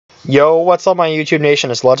Yo, what's up my YouTube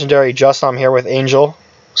nation? It's Legendary Justin. I'm here with Angel.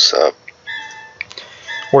 What's up?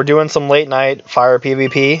 We're doing some late night fire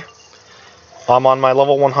PvP. I'm on my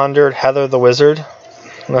level 100, Heather the Wizard.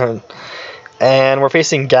 And we're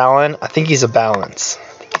facing Gallon. I think he's a balance.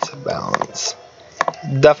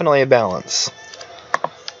 Definitely a balance.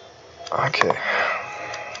 Okay.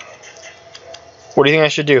 What do you think I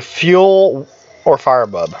should do? Fuel or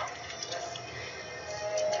Firebub?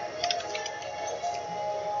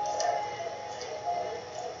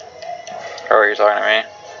 Oh, are you talking to me?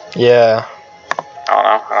 Yeah. I don't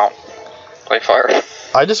know. I don't play fire.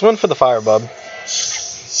 I just went for the Firebub.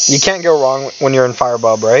 You can't go wrong when you're in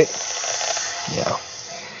Firebub, right? Yeah.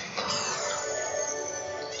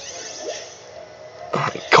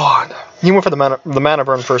 Oh my god. You went for the mana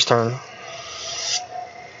burn first turn.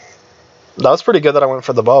 That was pretty good that I went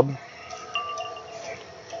for the bub.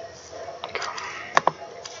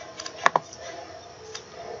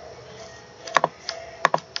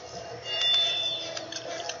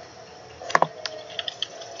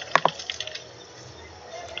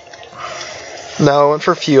 No, I went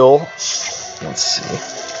for fuel. Let's see.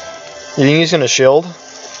 You think he's gonna shield? Yeah.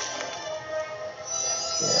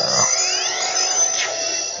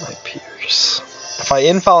 My Pierce. If I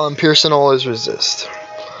infoul him, Pierce and always resist.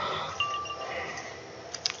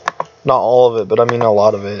 Not all of it, but I mean a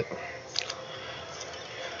lot of it.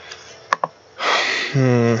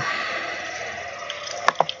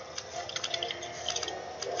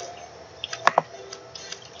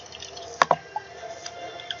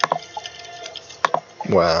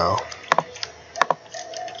 Wow.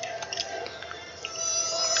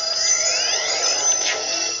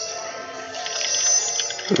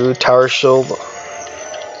 Ooh, tower shield.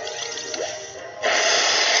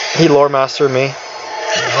 He lore mastered me.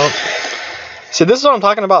 Yep. See, this is what I'm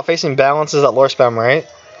talking about, facing balances at lore spam, right?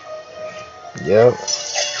 Yep.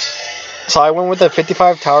 So I went with the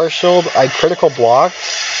 55 tower shield. I critical blocked.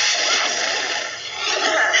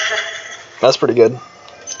 That's pretty good.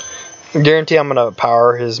 I guarantee I'm gonna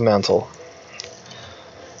power his mantle.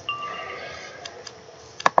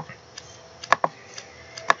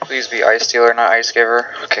 Please be Ice Stealer, not Ice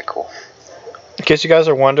Giver. Okay, cool. In case you guys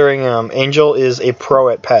are wondering, Angel is a pro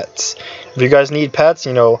at pets. If you guys need pets,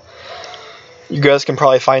 you know, you guys can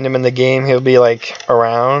probably find him in the game. He'll be like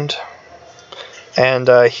around,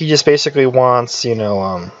 and he just basically wants, you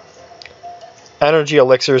know, energy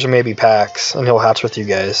elixirs or maybe packs, and he'll hatch with you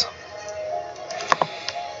guys.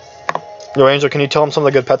 Yo, Angel, can you tell him some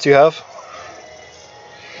of the good pets you have?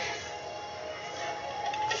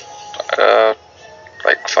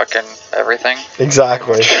 Like fucking everything.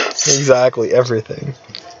 Exactly. Exactly, everything.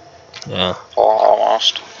 Yeah.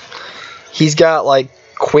 Almost. He's got like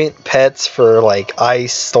Quint pets for like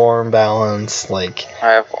ice, storm, balance, like.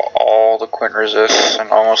 I have all the Quint resists and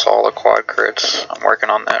almost all the quad crits. I'm working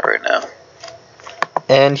on that right now.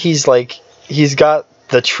 And he's got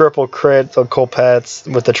the triple critical pets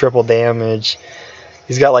with the triple damage.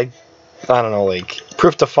 He's got like, I don't know, like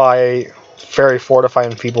proof defy, fairy fortify,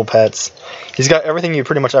 and people pets. He's got everything you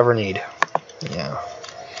pretty much ever need. Yeah.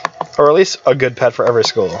 Or at least a good pet for every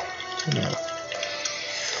school. Yeah.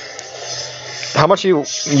 How much you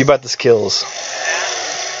bet this kills?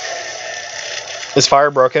 Is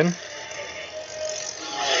fire broken?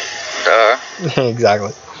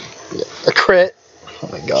 Exactly. Yeah. A crit. Oh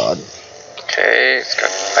my god. Okay, it's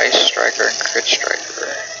got Ice Striker and Crit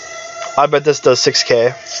Striker. I bet this does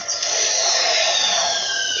 6k.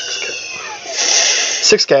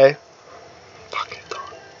 6k. Fuck it.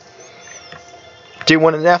 Dude,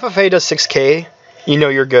 when an FFA does 6k, you know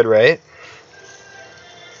you're good, right?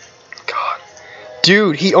 God.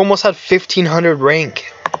 Dude, he almost had 1500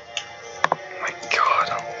 rank. Oh my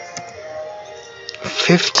god.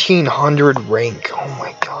 1500 rank. Oh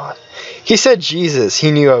my god. He said Jesus.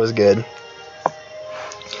 He knew I was good.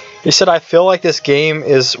 He said, I feel like this game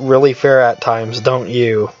is really fair at times, don't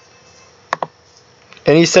you?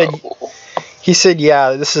 And he said,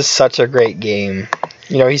 yeah, this is such a great game.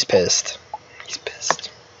 You know, he's pissed. He's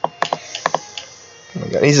pissed. Oh my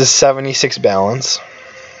god, he's a 76 balance.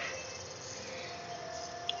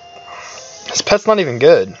 His pet's not even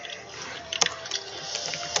good.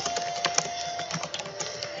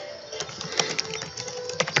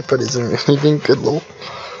 But isn't anything good, lol.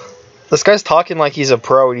 This guy's talking like he's a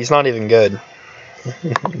pro, and he's not even good.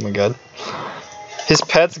 Oh my god. His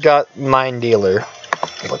pet's got 9 dealer.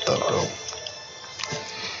 What the hell?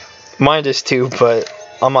 Mine is 2, but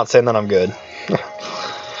I'm not saying that I'm good.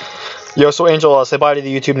 Yo, so Angel, say bye to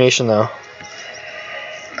the YouTube nation, though.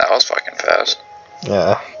 That was fucking fast.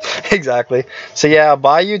 Yeah, exactly. So yeah,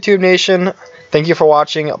 bye YouTube nation. Thank you for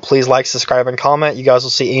watching. Please like, subscribe, and comment. You guys will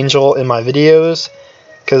see Angel in my videos,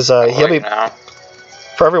 because he'll be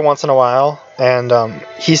for every once in a while. And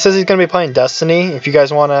he says he's going to be playing Destiny. If you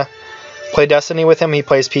guys want to play Destiny with him, he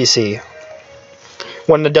plays PC.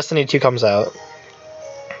 When the Destiny 2 comes out.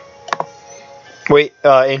 Wait,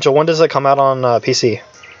 Angel, when does it come out on PC?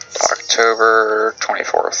 October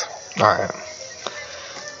 24th. Alright.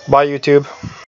 Bye, YouTube.